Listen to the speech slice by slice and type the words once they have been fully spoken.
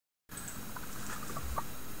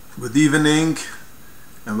Good evening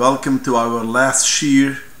and welcome to our last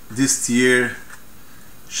shir this year,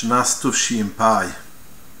 Shnas Tuvshin Pai.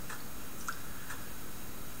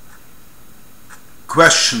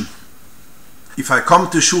 Question: if I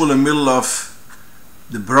come to shul in the middle of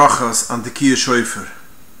the brachas and the Kiyah Shofer,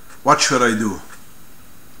 what should I do?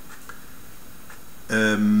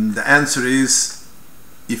 The answer is,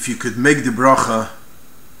 if you could make the bracha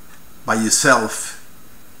by yourself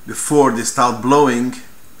before they start blowing,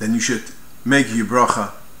 then you should make your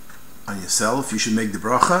bracha on yourself. You should make the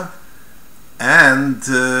bracha, and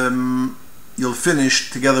you'll finish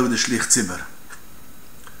together with the Shlich Tzibur.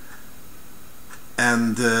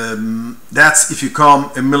 And that's if you come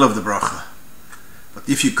in the middle of the bracha. But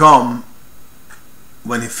if you come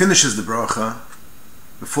when he finishes the bracha,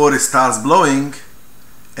 before it starts blowing,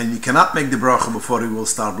 and you cannot make the bracha before he will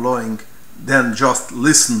start blowing, then just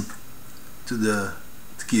listen to the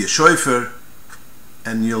Kiyah Shofer,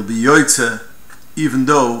 and you'll be yoytze even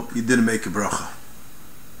though you didn't make a bracha.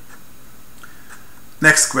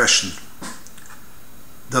 Next question: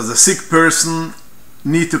 does a sick person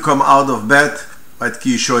need to come out of bed by the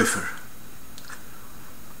Kiyah Shofer?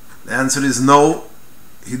 The answer is no,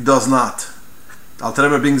 he does not. The Alter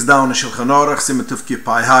Rebbe brings down in Shulchan Aruch Siman Tuf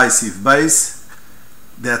Pai Hai Sif Beis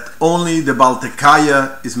that only the Baal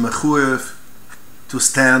Tekaya is mechuyev to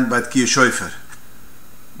stand by the Kiyah Shofer,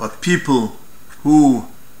 but people who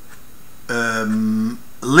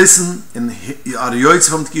listen and are yoytze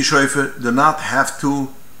from the Kiyah Shofer do not have to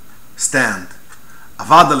stand.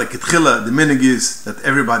 Avada leketchila, the minig is that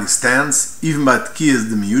everybody stands, even by the Kiyah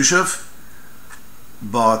the Miyushav.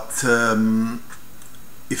 But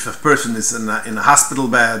if a person is in a hospital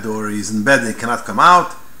bed or he's in bed and he cannot come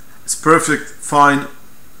out, it's perfect, fine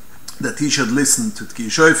that he should listen to the Kiyah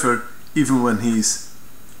Shofer even when he's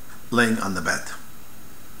laying on the bed.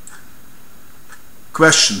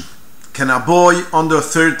 Question: can a boy under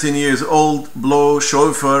 13 years old blow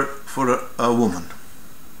shofar for a woman?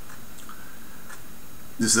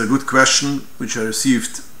 This is a good question which I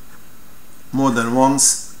received more than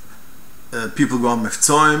once. People go on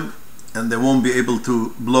mefzoim and they won't be able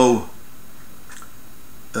to blow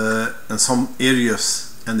in some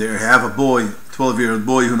areas, and they have a boy, 12-year-old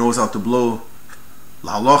boy who knows how to blow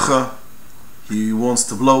la halacha. He wants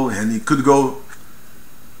to blow and he could go.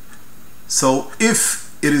 So if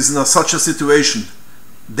it is in such a situation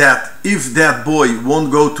that if that boy won't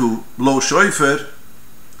go to blow shofar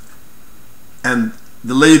and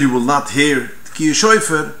the lady will not hear the Kiyah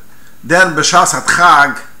Shofer, then b'shas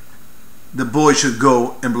hat-chag the boy should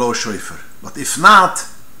go and blow shofar. But if not,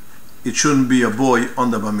 it shouldn't be a boy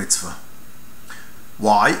on the bar mitzvah.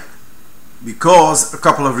 Why? Because a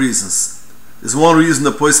couple of reasons. There's one reason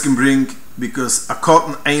the poskim bring, because a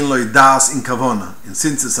cotton ein loy das in kavona, and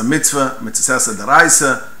since it's a mitzvah esa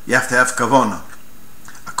deraisa, you have to have kavona.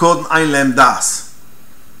 A cotton ein lem das,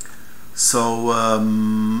 so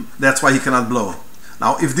that's why he cannot blow.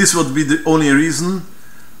 Now, if this would be the only reason,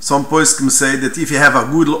 some poskim say that if you have a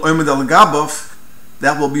gudel oimed al gabov,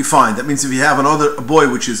 that will be fine. That means if you have a boy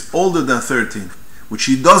which is older than 13, which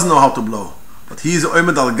he doesn't know how to blow, but he is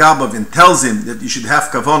oimed al gabov and tells him that you should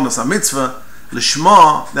have kavonas a mitzvah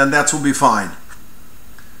lishma, then that will be fine.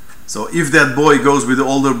 So if that boy goes with the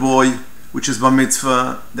older boy, which is bar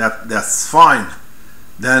mitzvah, that's fine.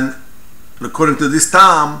 Then, according to this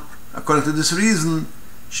tam, according to this reason,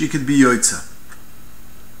 she could be yoytze.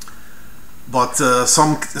 But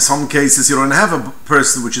some cases you don't have a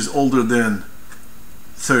person which is older than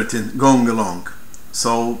 13 going along.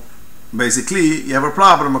 So basically, you have a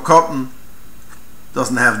problem. A cotton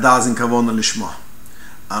doesn't have das in kavona lishma.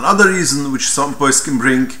 Another reason which some boys can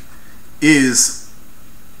bring is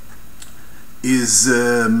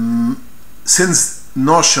since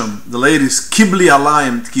nosham, the ladies kibli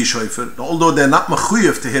alayim Kiyah Shofer, although they're not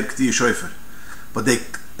mechuyev to hear Kiyah Shofer, but they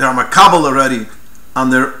are makabel already on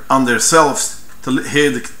themselves to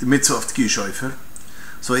hear the mitzvah of Kiyah Shofer.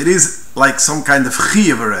 So it is like some kind of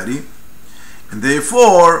chiyuv already, and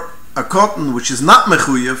therefore a cotton which is not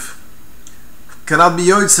mechuyev cannot be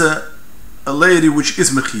yoytze a lady which is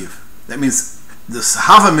mechiv. That means the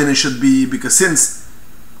hava minute should be, because since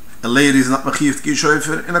a lady is not mechiv Kiyah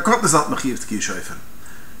Shofer and a cotton is not mechiv Kiyah Shofer,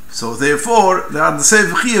 so therefore they are the same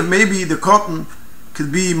mechiv. Maybe the cotton could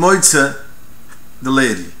be moitze the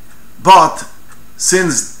lady, but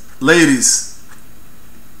since ladies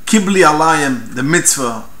kibli alayim the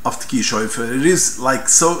mitzvah of the Kiyah Shofer, it is like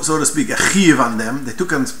so to speak a chiyuv on them. They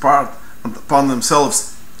took upon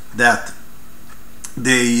themselves that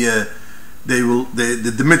the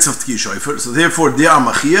mitzvah of the Kiyah Shofer, so therefore they are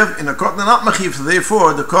machiv, and the cotton are not machiv, so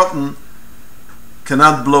therefore the cotton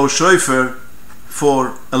cannot blow shofar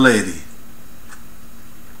for a lady.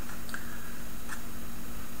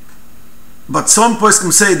 But some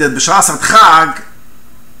poskim say that b'shas chag,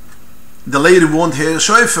 the lady won't hear a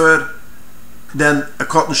shofar, then a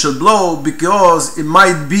cotton should blow, because it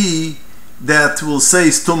might be that will say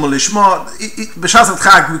stum lishma. B'shas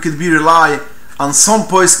chag we could be rely on some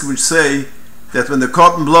poskim which say that when the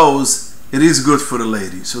cotton blows, it is good for a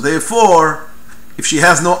lady. So therefore, if she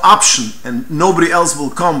has no option and nobody else will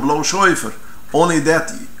come blow shofar, only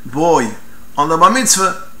that boy on the bar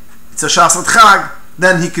mitzvah, it's a shas chag,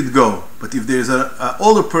 then he could go. But if there's an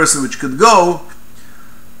older person which could go,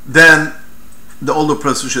 then the older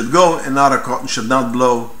person should go, and not a cotton should not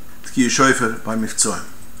blow tkiya shofar by miftzoim.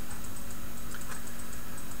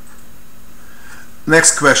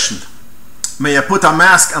 Next question. May I put a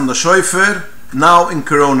mask on the shofar now in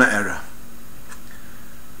Corona era?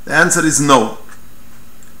 The answer is no.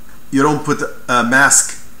 You don't put a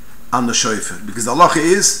mask on the shofar, because the halacha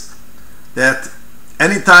is that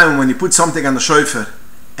anytime when you put something on the shofar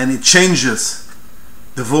and it changes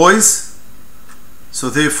the voice, so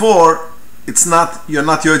therefore it's not, you're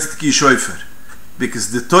not yotzei tkiya shofar,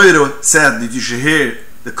 because the Torah said that you should hear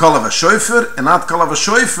the call of a shofar and not call of a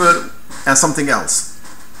shofar and something else.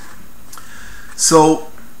 So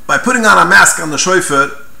by putting on a mask on the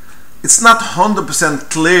shofar, it's not 100%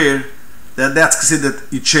 clear that that's considered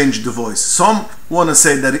you change the voice. Some want to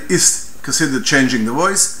say that it is considered changing the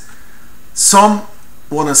voice. Some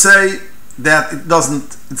want to say that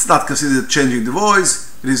it's not considered changing the voice.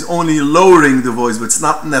 It is only lowering the voice, but it's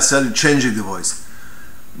not necessarily changing the voice.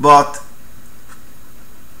 But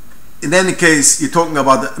in any case, you're talking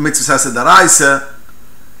about the mitzvah saseh daraisa,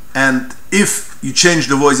 and if you change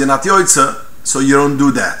the voice, you're not yotzei, so you don't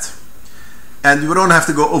do that. And you don't have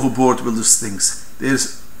to go overboard with those things.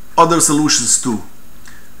 There's other solutions too.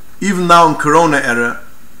 Even now in Corona era,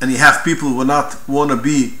 and you have people who not want to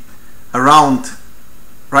be around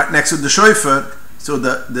right next to the shofar, so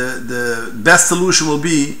the best solution will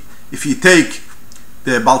be if you take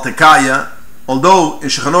the Baltekaya, although in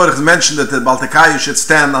Shulchan Aruch is mentioned that the Baltekaya should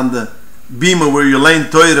stand on the bima where you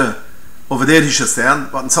learn Torah, over there he should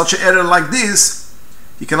stand, but in such an area like this,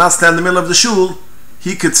 he cannot stand in the middle of the shul.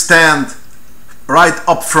 He could stand right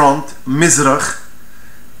up front, mizrach,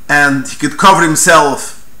 and he could cover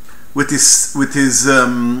himself with his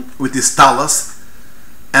talis,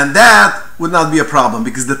 and that would not be a problem,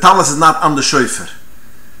 because the talis is not on the shofar.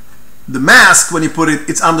 The mask, when you put it,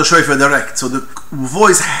 it's on the shofar direct, so the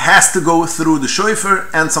voice has to go through the shofar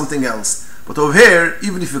and something else. But over here,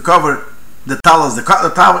 even if you cover the talis, the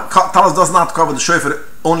talis does not cover the shofar,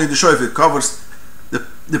 only the shofar. It covers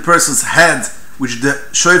the person's head, which the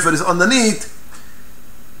shofar is underneath.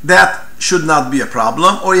 That should not be a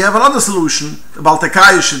problem. Or you have another solution. The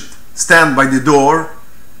Baltekaya should stand by the door,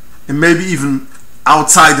 and maybe even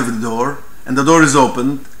outside of the door, and the door is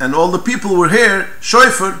opened, and all the people were here,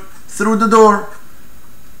 shofar, through the door.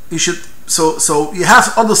 You should, so you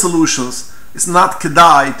have other solutions. It's not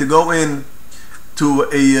kedai to go in to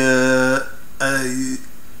a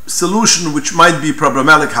solution which might be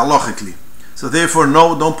problematic halachically. So therefore,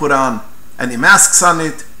 no, don't put on any masks on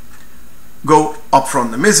it. Go up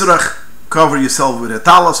from the mizrach, cover yourself with a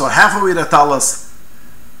talis or half with a talis,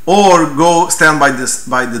 or go stand by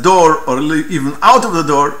the door, or even out of the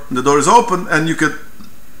door. The door is open, and you could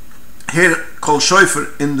hear kol shofar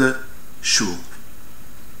in the shul.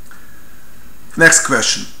 Next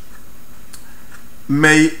question.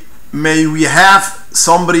 May we have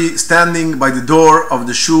somebody standing by the door of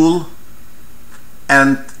the shul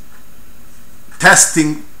and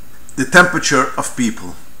testing the temperature of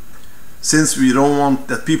people? Since we don't want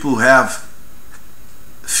that people who have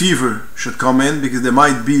fever should come in, because they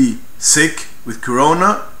might be sick with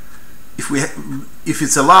corona, if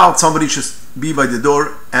it's allowed, somebody should be by the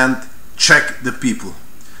door and check the people.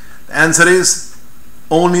 The answer is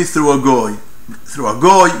only through a goy. Through a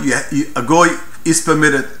goy, a goy is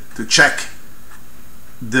permitted to check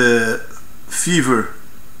the fever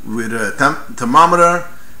with a thermometer,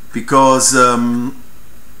 because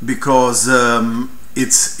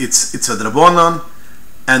it's a drabonon,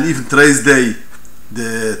 and even today's day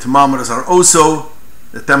the thermometers are also,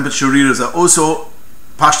 the temperature readers are also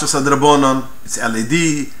pashtas drabonon. It's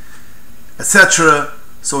LED, etc.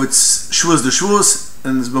 So it's shvus de shvus,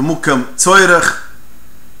 and it's b'mukam tzoyrech.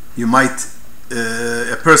 You might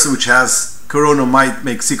a person which has corona might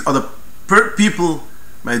make sick other people,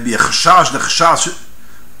 might be a chashash, the chashash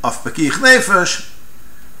of pekich nefesh.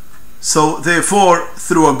 So therefore,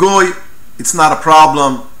 through a goy, it's not a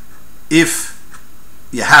problem if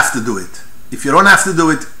you have to do it. If you don't have to do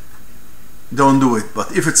it, don't do it.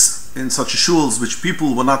 But if it's in such a shuls which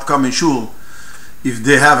people will not come in shul, if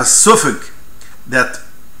they have a suffix that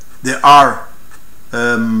there are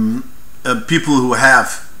people who have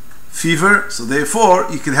fever, so therefore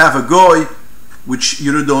you can have a goy which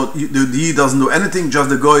the yid doesn't do anything, just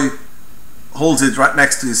the goy holds it right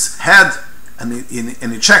next to his head and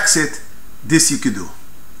he checks it. This you could do,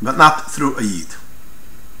 but not through a yid.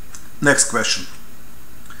 Next question.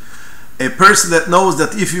 A person that knows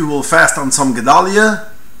that if he will fast on some Gedalia,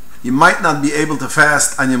 he might not be able to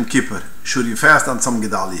fast on Yom Kippur. Should he fast on some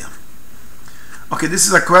Gedalia? Okay, this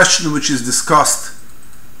is a question which is discussed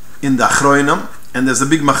in the Achroinim, and there's a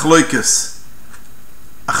big machloikes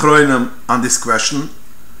Achroinim on this question.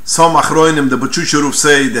 Some Achroinim, the Butchucheruf,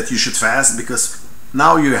 say that you should fast because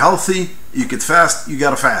now you're healthy, you could fast, you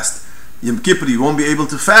gotta fast. Yom Kippur you won't be able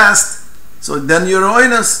to fast, so then you're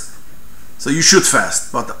oinus, so you should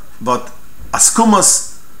fast. But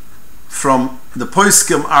askumas from the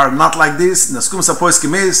Poiskim are not like this. And askumas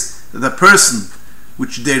Poiskim is that the person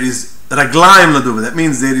which there is raglaim laduva, that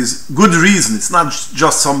means there is good reason. It's not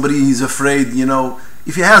just somebody he's afraid,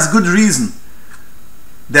 if he has good reason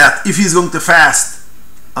that if he's going to fast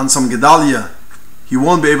on some Gedalia, he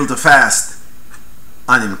won't be able to fast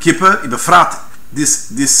on Yom Kippur. Ibefrat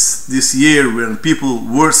this year when people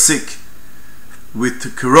were sick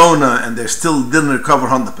with corona and they still didn't recover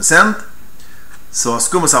 100%. So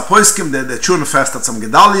askumas apoiskim that they shouldn't fast at some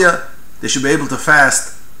Gedalia, they should be able to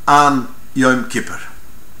fast on Yom Kippur.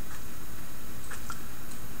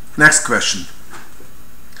 Next question.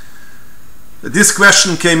 This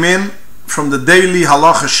question came in from the daily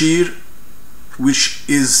halacha shir, which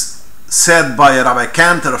is said by Rabbi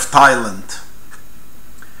Cantor of Thailand.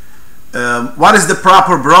 What is the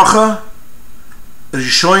proper bracha,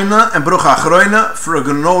 rishoina and bracha achroina for a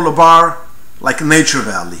granola bar like Nature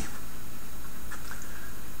Valley?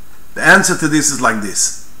 The answer to this is like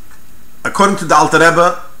this. According to the Alter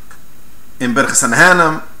Rebbe in Berchas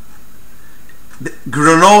Hananam,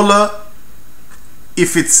 granola,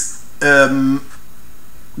 if it's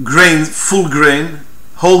grain, full grain,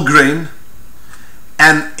 whole grain,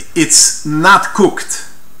 and it's not cooked,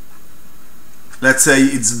 let's say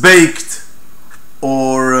it's baked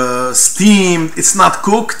or steamed, it's not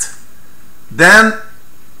cooked, then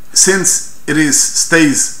since it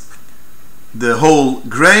stays the whole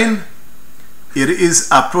grain, it is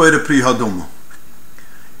a proire pri hadumu.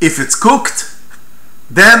 If it's cooked,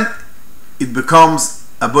 then it becomes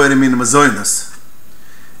a boire min mazoinas.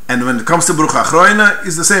 And when it comes to brucha achroina,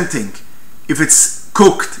 it's the same thing. If it's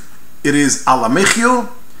cooked, it is ala mechio.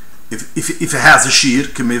 If it has a shir,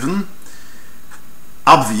 kemiven,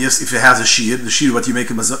 obvious. If it has a shir, the shir what you make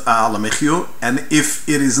ala mechio. And if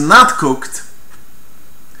it is not cooked,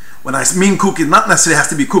 when I mean cook, it not necessarily has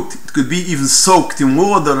to be cooked. It could be even soaked in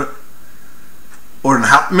water or in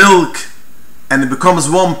hot milk, and it becomes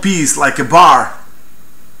one piece like a bar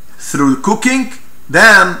through cooking.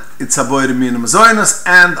 Then it's a boire min mazoinas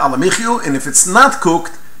and ala michiu, and if it's not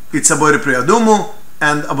cooked, it's a boire priadumu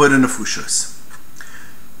and a boire nefushos.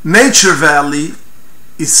 Nature Valley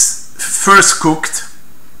is first cooked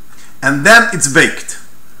and then it's baked.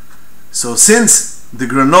 So since the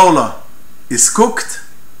granola is cooked,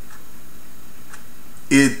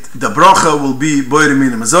 the bracha will be boire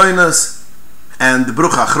min mazoinas and the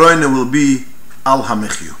brucha achroina will be al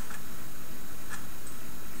hamichiu.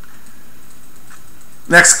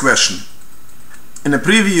 Next question. In the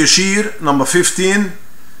previous shir, number 15,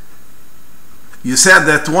 you said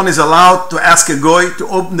that one is allowed to ask a goy to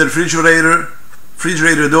open the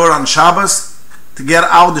refrigerator door on Shabbos to get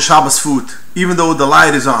out the Shabbos food, even though the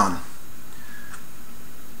light is on.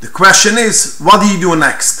 The question is, what do you do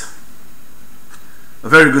next? A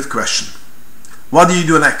very good question. What do you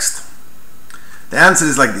do next? The answer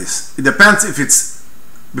is like this. It depends if it's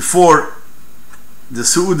before the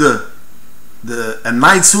Suda, a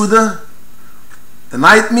night Suda, the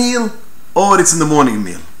night meal, or it's in the morning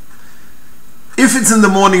meal. If it's in the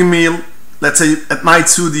morning meal, let's say at night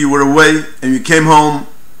Suda you were away and you came home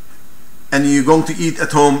and you're going to eat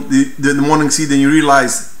at home the morning Suda and you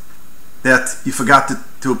realize that you forgot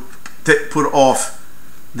to put off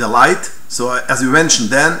the light. So as we mentioned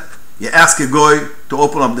then, you ask a goy to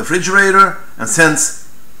open up the refrigerator, and since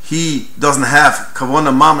he doesn't have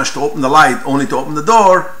kavona mamash to open the light, only to open the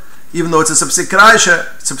door, even though it's a psik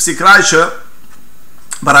raisha,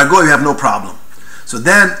 but a goy you have no problem. So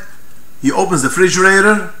then he opens the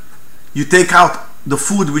refrigerator, you take out the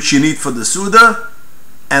food which you need for the Suda,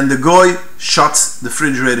 and the goy shuts the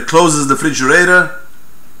refrigerator, closes the refrigerator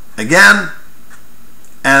again,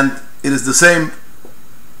 and it is the same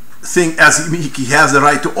thing as he has the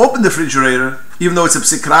right to open the refrigerator. Even though it's a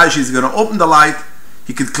psik raisha, he's going to open the light.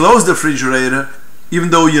 He could close the refrigerator,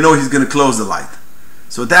 even though you know he's going to close the light.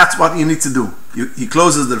 So that's what you need to do. He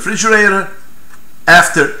closes the refrigerator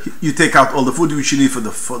after you take out all the food which you need for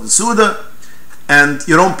the Suda, and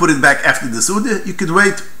you don't put it back after the Suda. You could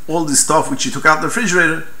wait all this stuff which you took out the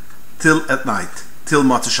refrigerator till at night, till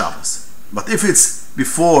Motzei Shabbos. But if it's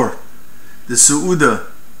before the Suda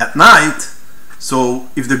at night, so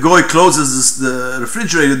if the goy closes the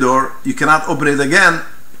refrigerator door, you cannot open it again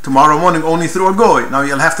tomorrow morning only through a goy. Now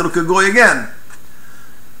you'll have to look at goy again.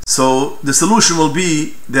 So the solution will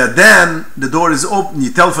be that then the door is open,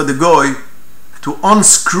 you tell for the goy to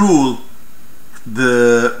unscrew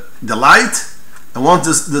the light, and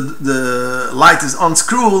once the light is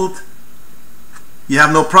unscrewed, you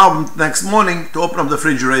have no problem next morning to open up the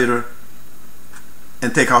refrigerator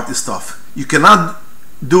and take out the stuff. You cannot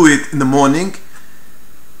do it in the morning,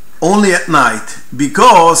 only at night,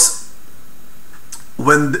 because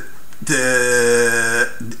when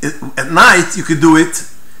at night you could do it.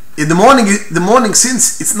 In the morning,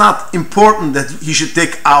 since it's not important that he should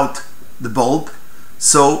take out the bulb,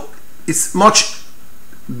 so it's much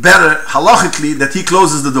better halachically that he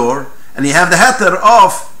closes the door, and you have the heter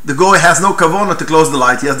of the goy has no kavanah to close the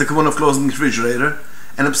light, he has the kavanah of closing the refrigerator,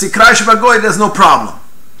 and a psikraish goy there's no problem.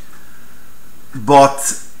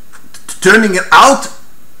 But turning it out,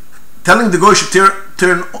 telling the goy should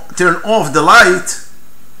turn off the light,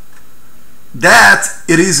 that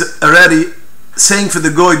it is already saying for the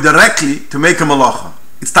goy directly to make a malacha.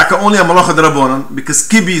 It's taka only a malacha d'Rabbanan, because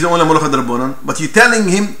kibi is only a malacha d'Rabbanan, but you're telling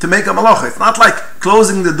him to make a malacha. It's not like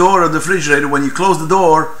closing the door of the refrigerator. When you close the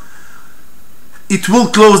door, it will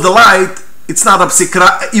close the light. It's not a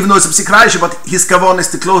psikra, even though it's a psikraisha, but his kavan is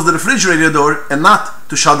to close the refrigerator door and not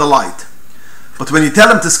to shut the light. But when you tell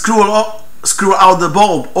him to screw out the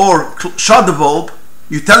bulb or shut the bulb,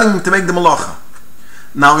 you're telling him to make the malacha.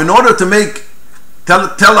 Now, in order to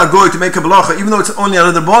tell a goy to make a malacha, even though it's only a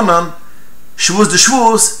d'Rabbanan, shvuz the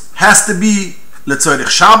shvuz has to be letzorich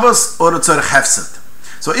Shabbos or letzorich Hefset.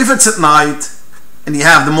 So if it's at night and you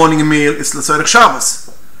have the morning meal, it's letzorich Shabbos,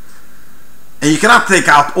 and you cannot take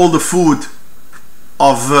out all the food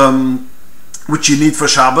of which you need for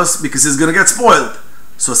Shabbos because it's going to get spoiled.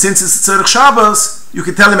 So since it's letzorich Shabbos, you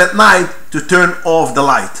can tell him at night to turn off the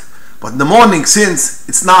light. But in the morning, since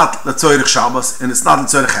it's not letzorich Shabbos and it's not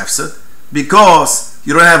letzorich Hefset, because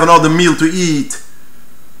you don't have another meal to eat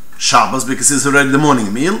Shabbos because it's already the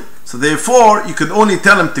morning meal, so therefore you can only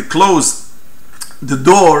tell him to close the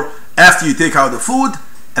door after you take out the food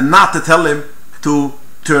and not to tell him to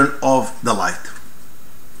turn off the light.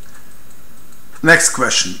 Next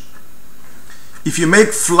question. If you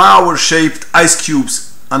make flower shaped ice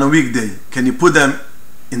cubes on a weekday, can you put them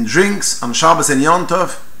in drinks on Shabbos and Yom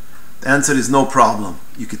Tov? The answer is no problem.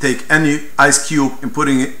 You can take any ice cube and put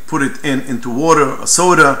it into water or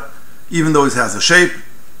soda, even though it has a shape.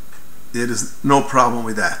 There is no problem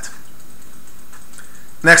with that.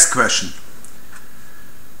 Next question.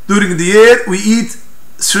 During the year, we eat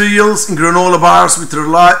cereals and granola bars with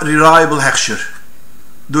reliable hechsher.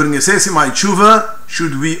 During a Sesimai Tshuva,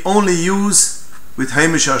 should we only use with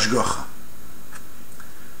Heimish Ashgocha?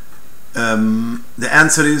 The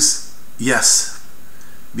answer is yes.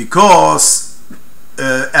 Because,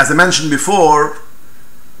 as I mentioned before,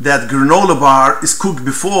 that granola bar is cooked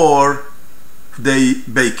before they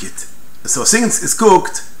bake it. So since it's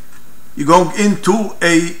cooked, you're going into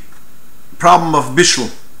a problem of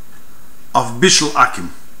bishul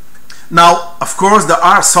akim. Now, of course, there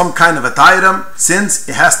are some kind of a item, since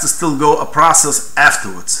it has to still go a process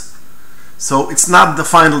afterwards. So it's not the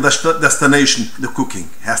final destination, the cooking.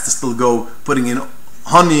 It has to still go putting in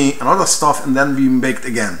honey and other stuff and then being baked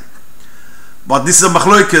again. But this is a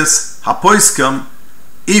machloikes hapoiskem.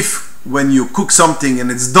 If when you cook something and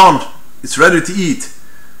it's done, it's ready to eat,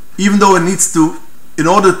 even though it needs to, in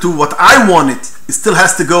order to what I want it still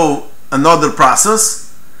has to go another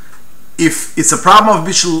process, if it's a problem of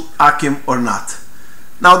bishul akim or not.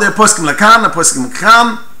 Now there are poskim lakan and poskim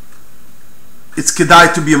lakan. It's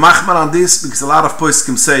kedai to be a machmar on this, because a lot of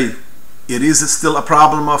poskim say it is still a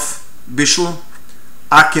problem of bishul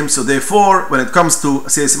akim. So therefore, when it comes to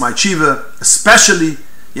Sesimai Tshuva, especially,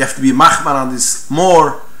 you have to be machmar on this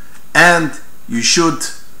more, and you should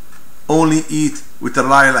only eat with a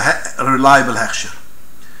reliable hechsher.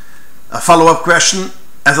 A follow-up question: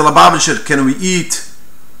 as a Lubavitcher,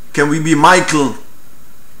 can we be Michael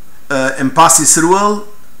in Pasi Yisrael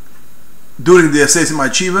during the Sesimai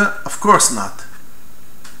Tshuva? Of course not.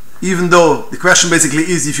 Even though the question basically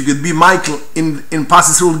is if you could be Michael in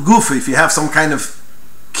Pasi Yisrael Gufa, if you have some kind of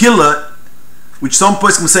killer, which some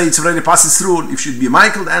poskim say it's already Pasi Yisrael, if you should be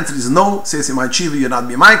Michael, the answer is no. Sesimai Tshuva, you're not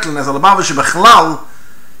be Michael. And as a Lubavitcher Bechlal,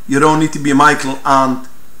 you don't need to be Michael on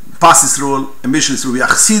Pasis rule, and Mishnah rule.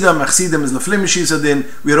 Achsidam is Naflim Mishisadin.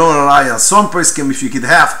 We don't rely on some poskim. If you could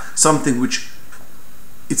have something which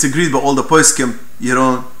it's agreed by all the poskim, you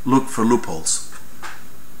don't look for loopholes.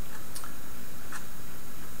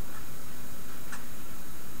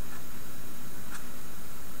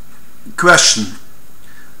 Question.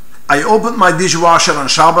 I opened my dishwasher on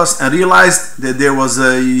Shabbos and realized that there was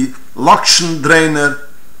a Lakshan drainer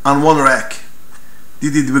on one rack.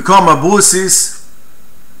 Did it become a bossis?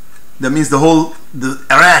 That means the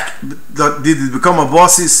rack. Did it become a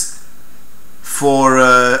bossis for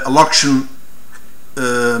a Lakshan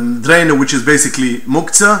drainer, which is basically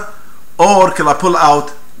muktzah, or can I pull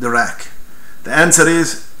out the rack? The answer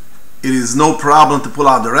is, it is no problem to pull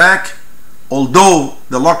out the rack, although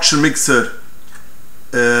the Lakshan mixer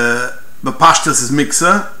bepashtas is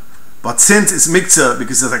mixer, but since it's mixer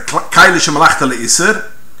because it's a kailische malachtale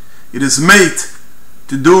iser, it is made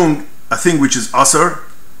to doing a thing which is aser,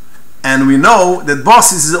 and we know that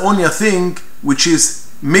bossis is only a thing which is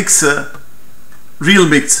mixer, real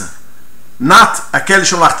mixer, not a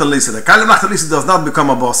kailische malachtale iser. A kailische malachtale iser does not become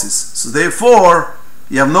a bossis, so therefore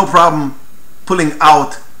you have no problem pulling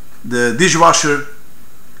out the dishwasher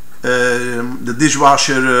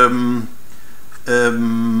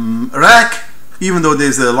rack, even though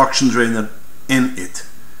there's a Lakshan drainer in it.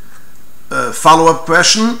 Follow-up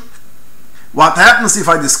question. What happens if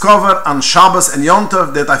I discover on Shabbos and Yom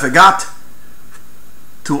Tov that I forgot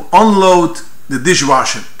to unload the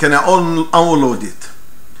dishwasher? Can I unload it?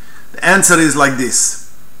 The answer is like this.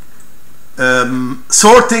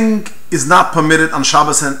 Sorting is not permitted on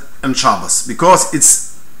Shabbos and Shabbos because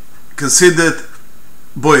it's considered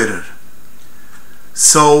boirer.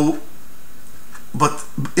 So, but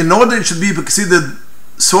in order it should be considered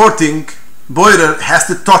sorting, boirer has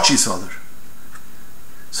to touch each other.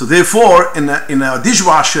 So therefore, in a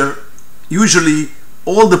dishwasher, usually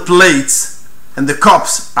all the plates and the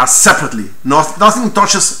cups are separately. Nothing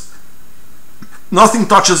touches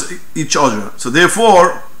each other. So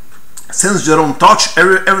therefore, since they don't touch,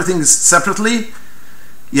 everything is separately,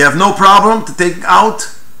 you have no problem to take out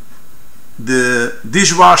the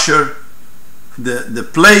dishwasher, the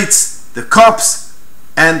plates, the cups,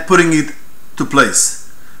 and putting it to place.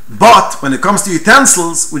 But when it comes to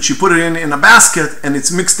utensils, which you put it in a basket and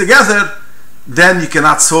it's mixed together, then you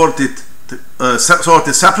cannot sort it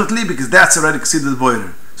separately because that's already considered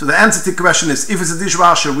boiler. So the answer to the question is, if it's a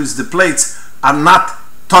dishwasher which the plates are not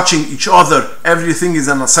touching each other, everything is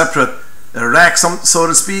on a separate rack, so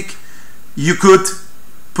to speak, you could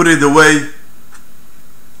put it away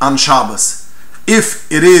on Shabbos.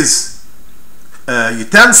 If it is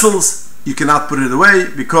utensils, you cannot put it away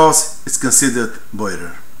because it's considered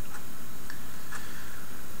boiler.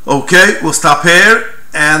 Okay, we'll stop here,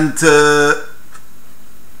 and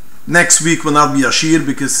next week will not be a shir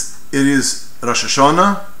because it is Rosh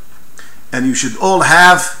Hashanah, and you should all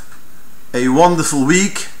have a wonderful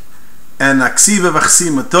week, and aksiva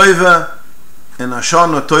v'chsima toiva, and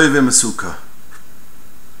Hashanah toiva mesuka.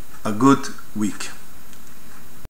 A good week.